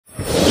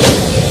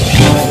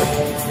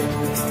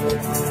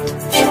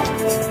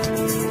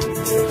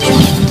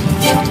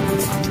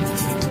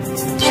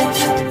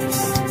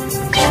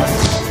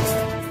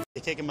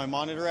my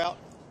monitor out.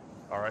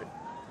 All right.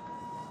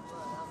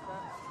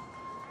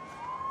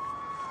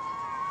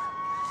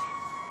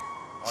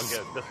 I'll get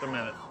it. Just a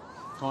minute.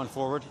 Going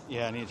forward?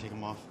 Yeah, I need to take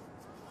them off.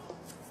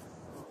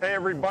 Hey,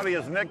 everybody,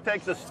 as Nick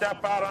takes a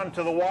step out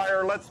onto the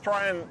wire, let's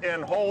try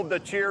and hold the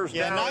cheers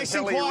down nice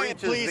and until he quiet,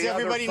 reaches please, the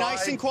everybody, other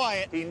nice side. and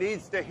quiet. He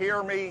needs to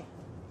hear me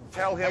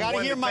tell him I gotta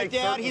when hear to my take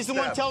dad. certain He's the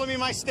one steps. telling me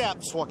my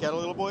steps. Walk out a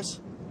little, boys.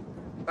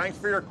 Thanks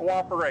for your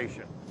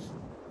cooperation.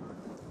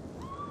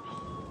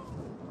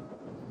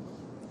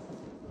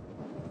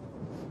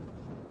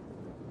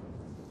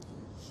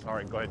 All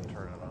right, go ahead and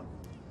turn it on.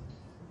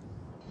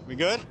 We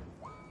good?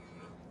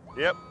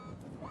 Yep.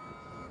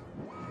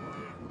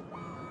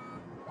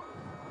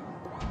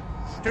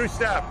 2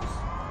 steps.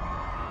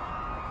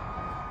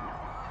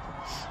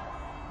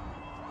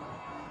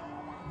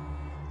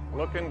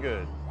 Looking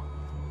good.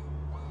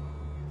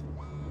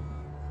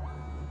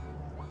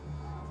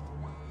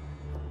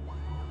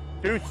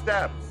 Two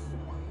steps.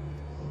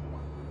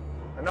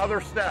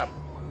 Another step.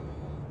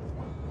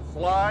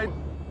 Slide.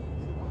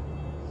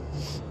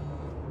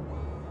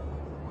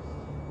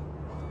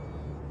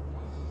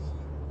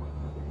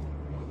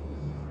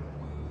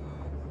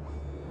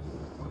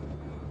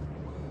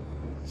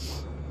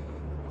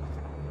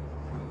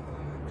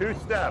 Two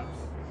steps.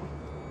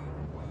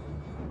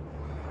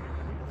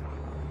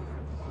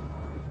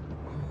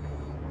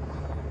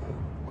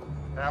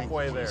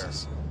 Halfway there.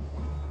 Jesus.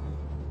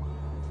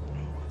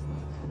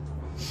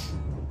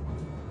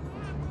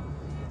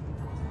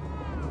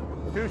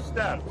 Two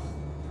steps.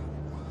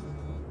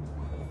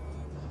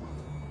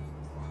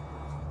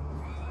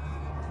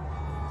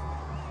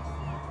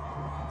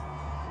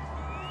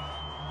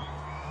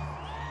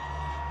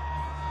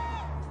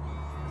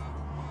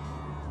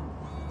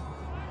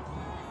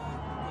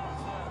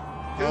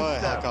 Oh,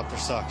 that helicopter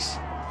sucks.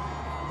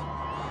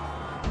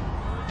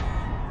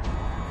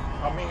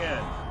 Coming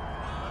in.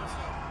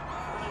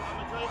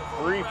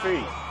 3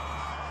 feet.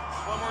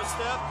 One more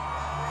step.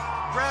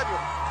 Grab you.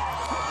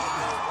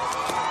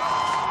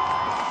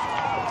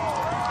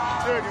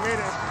 Dude, you made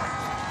it.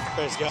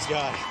 Praise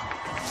God.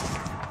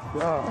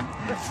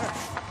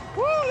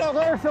 Woo, that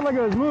wire felt like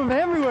it was moving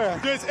everywhere.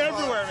 It's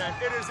everywhere, man.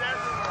 It is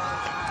everywhere.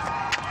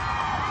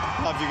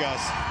 Love you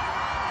guys.